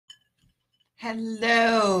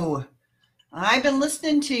Hello. I've been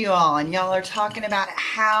listening to you all, and y'all are talking about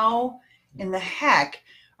how in the heck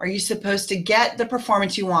are you supposed to get the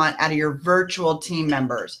performance you want out of your virtual team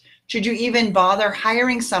members? Should you even bother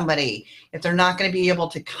hiring somebody if they're not going to be able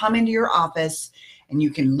to come into your office and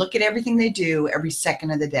you can look at everything they do every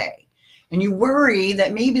second of the day? And you worry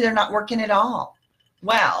that maybe they're not working at all.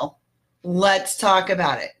 Well, let's talk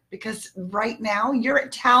about it, because right now you're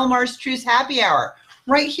at Talmar's Truth Happy Hour.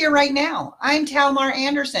 Right here, right now. I'm Talmar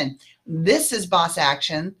Anderson. This is Boss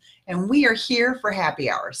Action, and we are here for happy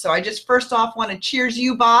hour. So I just first off want to cheers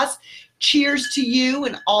you, boss. Cheers to you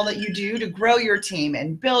and all that you do to grow your team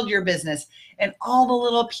and build your business and all the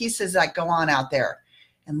little pieces that go on out there,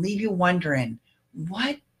 and leave you wondering,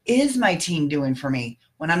 what is my team doing for me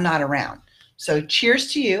when I'm not around? So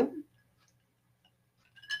cheers to you.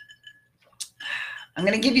 I'm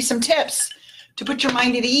going to give you some tips to put your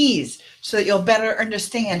mind at ease so that you'll better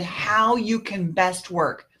understand how you can best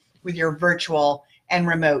work with your virtual and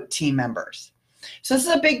remote team members. So this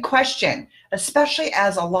is a big question, especially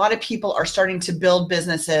as a lot of people are starting to build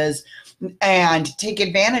businesses and take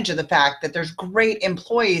advantage of the fact that there's great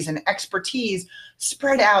employees and expertise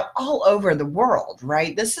spread out all over the world,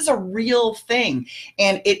 right? This is a real thing,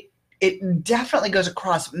 and it definitely goes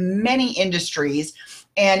across many industries.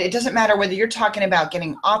 And it doesn't matter whether you're talking about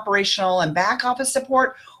getting operational and back office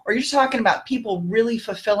support, or you're talking about people really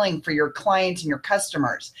fulfilling for your clients and your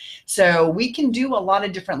customers. So we can do a lot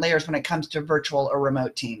of different layers when it comes to virtual or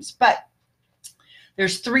remote teams. But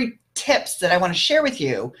there's 3 tips that I want to share with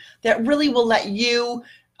you that really will let you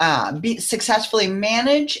successfully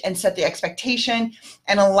manage and set the expectation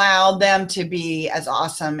and allow them to be as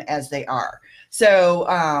awesome as they are. So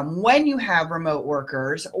when you have remote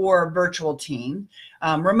workers or virtual team,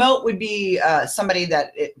 remote would be somebody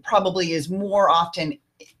that it probably is more often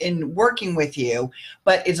in working with you,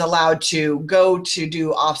 but is allowed to go to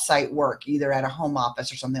do offsite work, either at a home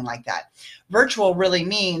office or something like that. Virtual really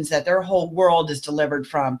means that their whole world is delivered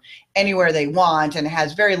from anywhere they want and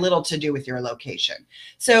has very little to do with your location.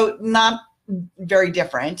 So not very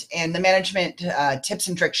different, and the management tips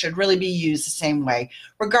and tricks should really be used the same way,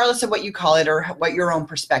 regardless of what you call it or what your own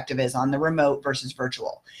perspective is on the remote versus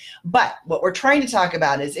virtual. But what we're trying to talk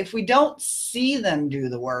about is, if we don't see them do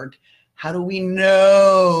the work, how do we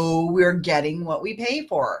know we're getting what we pay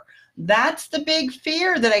for? That's the big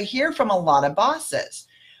fear that I hear from a lot of bosses.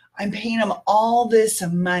 I'm paying them all this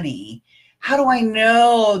money. How do I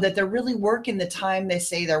know that they're really working the time they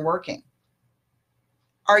say they're working?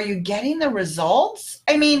 Are you getting the results?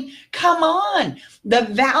 I mean, come on. The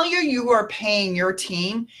value you are paying your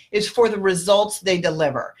team is for the results they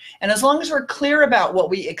deliver. And as long as we're clear about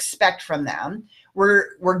what we expect from them,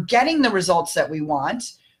 we're getting the results that we want,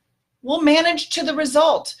 we'll manage to the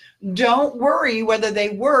result. Don't worry whether they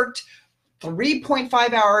worked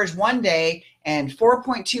 3.5 hours one day and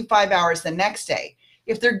 4.25 hours the next day.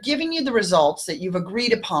 If they're giving you the results that you've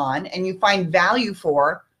agreed upon and you find value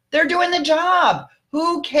for, they're doing the job.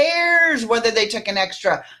 Who cares whether they took an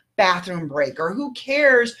extra bathroom break, or who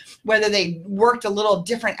cares whether they worked a little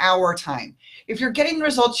different hour time? If you're getting the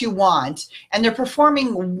results you want and they're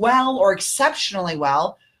performing well or exceptionally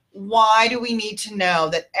well, why do we need to know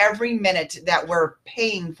that every minute that we're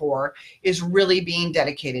paying for is really being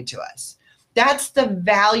dedicated to us? That's the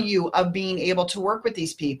value of being able to work with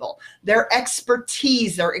these people. Their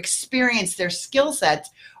expertise, their experience, their skill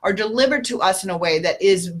sets are delivered to us in a way that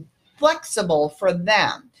is flexible for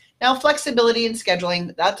them. Now, flexibility and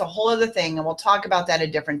scheduling, that's a whole other thing, and we'll talk about that a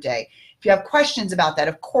different day. If you have questions about that,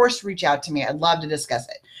 of course, reach out to me. I'd love to discuss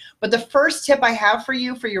it. But the first tip I have for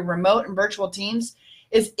you for your remote and virtual teams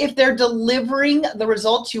is, if they're delivering the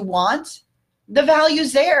results you want, the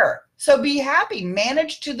value's there. So be happy.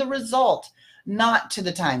 Manage to the result, not to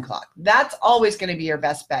the time clock. That's always going to be your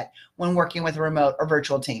best bet when working with a remote or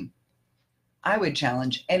virtual team. I would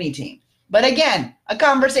challenge any team. But again, a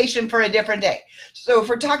conversation for a different day. So if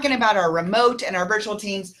we're talking about our remote and our virtual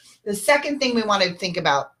teams, the second thing we want to think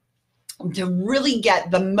about to really get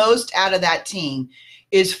the most out of that team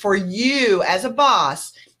is for you as a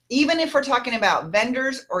boss, even if we're talking about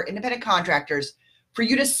vendors or independent contractors, for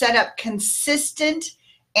you to set up consistent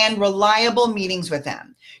and reliable meetings with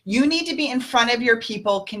them. You need to be in front of your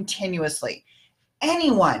people continuously.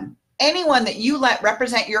 Anyone that you let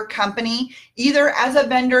represent your company, either as a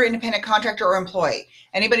vendor, independent contractor, or employee,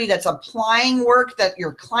 anybody that's applying work that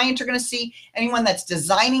your clients are going to see, anyone that's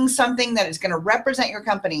designing something that is going to represent your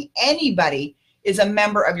company, anybody is a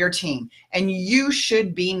member of your team, and you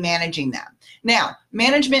should be managing them. Now,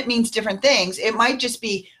 management means different things. It might just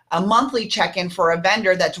be a monthly check-in for a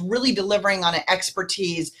vendor that's really delivering on an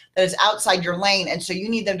expertise that is outside your lane. And so you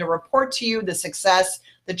need them to report to you the success,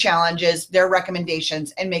 the challenges, their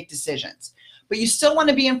recommendations, and make decisions. But you still want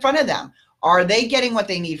to be in front of them. Are they getting what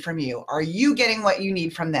they need from you? Are you getting what you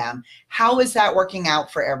need from them? How is that working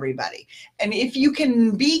out for everybody? And if you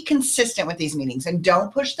can be consistent with these meetings and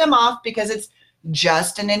don't push them off because it's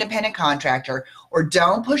just an independent contractor, or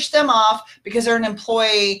don't push them off because they're an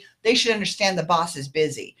employee, they should understand the boss is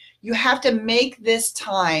busy. You have to make this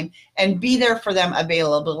time and be there for them,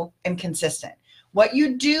 available and consistent. What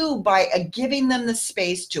you do by giving them the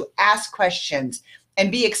space to ask questions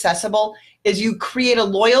and be accessible is you create a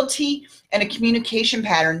loyalty and a communication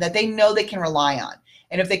pattern that they know they can rely on.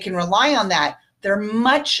 And if they can rely on that, they're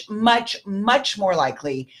much, much, much more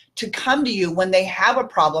likely to come to you when they have a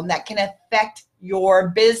problem that can affect your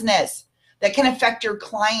business, that can affect your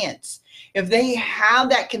clients. If they have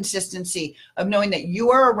that consistency of knowing that you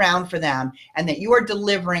are around for them and that you are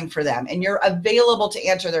delivering for them and you're available to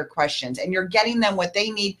answer their questions and you're getting them what they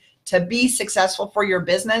need to be successful for your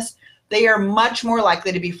business, they are much more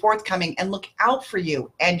likely to be forthcoming and look out for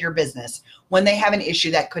you and your business when they have an issue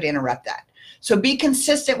that could interrupt that. So be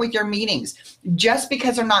consistent with your meetings. Just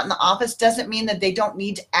because they're not in the office doesn't mean that they don't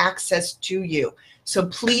need access to you. So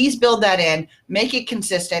please build that in, make it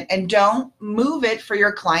consistent, and don't move it for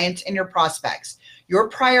your clients and your prospects. Your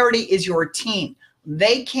priority is your team.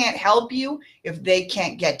 They can't help you if they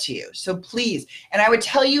can't get to you. So please, and I would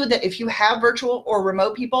tell you that if you have virtual or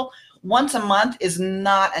remote people, once a month is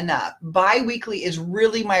not enough. Bi-weekly is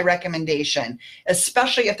really my recommendation,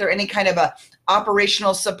 especially if they're any kind of a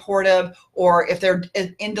operational supportive or if they're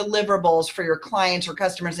in deliverables for your clients or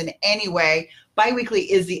customers in any way.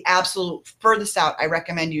 Bi-weekly is the absolute furthest out. I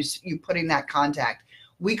recommend you putting that contact.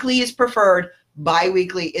 Weekly is preferred.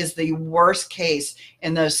 Bi-weekly is the worst case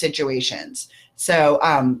in those situations. So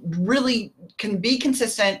really can be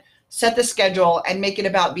consistent, set the schedule, and make it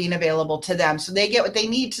about being available to them so they get what they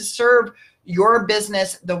need to serve your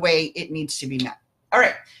business the way it needs to be met. All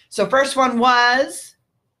right, so first one was,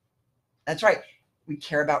 that's right, we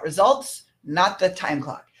care about results, not the time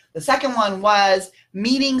clock. The second one was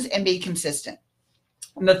meetings and be consistent.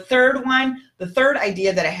 And the third one, the third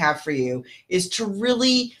idea that I have for you is to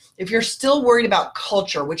really, if you're still worried about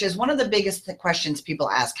culture, which is one of the biggest questions people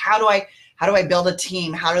ask, how do I build a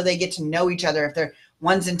team? How do they get to know each other if they're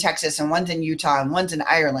one's in Texas and one's in Utah and one's in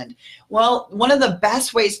Ireland? Well, one of the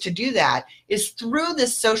best ways to do that is through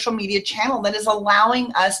this social media channel that is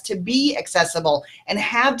allowing us to be accessible and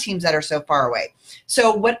have teams that are so far away.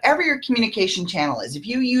 So whatever your communication channel is, if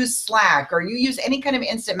you use Slack or you use any kind of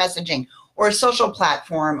instant messaging or a social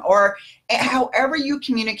platform or however you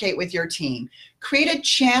communicate with your team, create a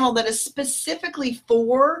channel that is specifically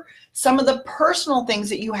for some of the personal things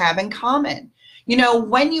that you have in common. You know,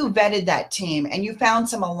 when you vetted that team and you found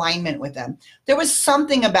some alignment with them, there was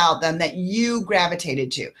something about them that you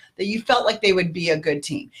gravitated to, that you felt like they would be a good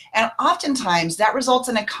team. And oftentimes that results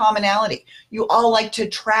in a commonality. You all like to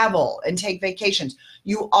travel and take vacations.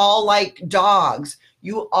 You all like dogs.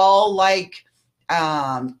 You all like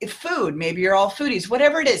food. Maybe you're all foodies,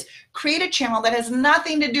 whatever it is. Create a channel that has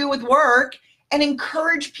nothing to do with work and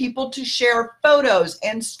encourage people to share photos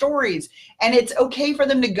and stories. And it's okay for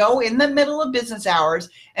them to go in the middle of business hours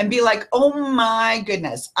and be like, oh my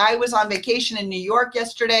goodness, I was on vacation in New York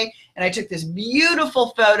yesterday and I took this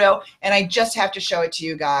beautiful photo and I just have to show it to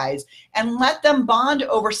you guys. And let them bond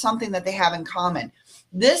over something that they have in common.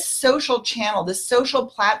 This social channel, this social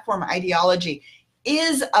platform ideology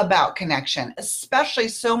is about connection, especially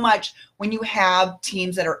so much when you have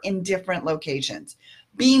teams that are in different locations.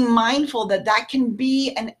 Being mindful that that can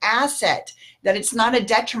be an asset, that it's not a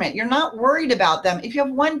detriment. You're not worried about them. If you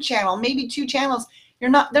have one channel, maybe two channels, they're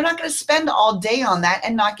not going to spend all day on that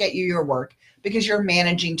and not get you your work because you're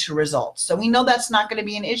managing to results. So we know that's not going to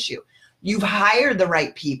be an issue. You've hired the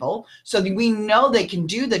right people, so we know they can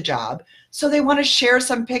do the job. So they want to share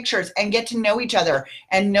some pictures and get to know each other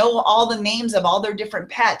and know all the names of all their different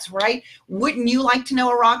pets, right? Wouldn't you like to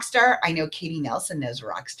know a rock star? I know Katie Nelson knows a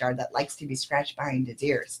rock star that likes to be scratched behind his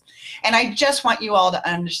ears. And I just want you all to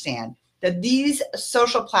understand that these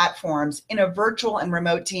social platforms in a virtual and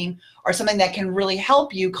remote team are something that can really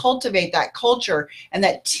help you cultivate that culture and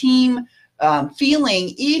that team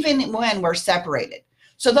feeling even when we're separated.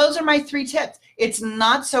 So those are my 3 tips. It's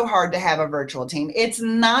not so hard to have a virtual team. It's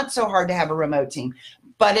not so hard to have a remote team,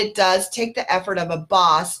 but it does take the effort of a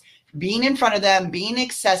boss being in front of them, being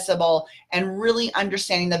accessible, and really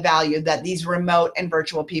understanding the value that these remote and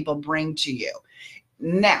virtual people bring to you.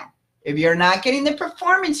 Now, if you're not getting the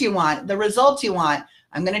performance you want, the results you want,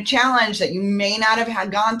 I'm going to challenge that you may not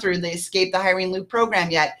have gone through the Escape the Hiring Loop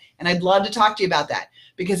program yet, and I'd love to talk to you about that,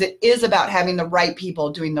 because it is about having the right people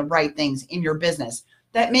doing the right things in your business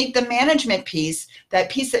that make the management piece,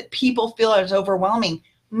 that piece that people feel is overwhelming,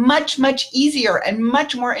 much, much easier and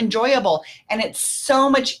much more enjoyable. And it so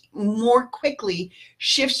much more quickly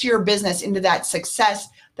shifts your business into that success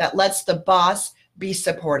that lets the boss be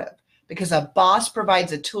supportive, because a boss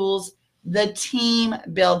provides the tools, the team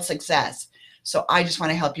builds success. So I just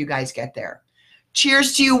want to help you guys get there.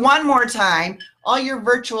 Cheers to you one more time. All your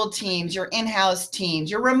virtual teams, your in-house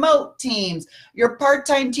teams, your remote teams, your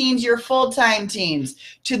part-time teams, your full-time teams,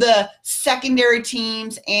 to the secondary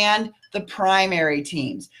teams and the primary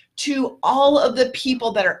teams, to all of the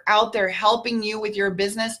people that are out there helping you with your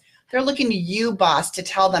business. They're looking to you, boss, to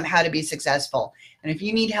tell them how to be successful. And if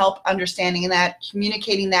you need help understanding that,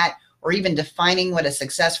 communicating that, or even defining what a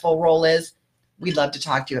successful role is, we'd love to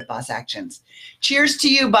talk to you at Boss Actions. Cheers to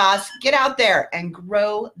you, boss. Get out there and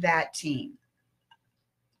grow that team.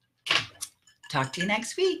 Talk to you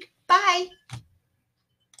next week. Bye.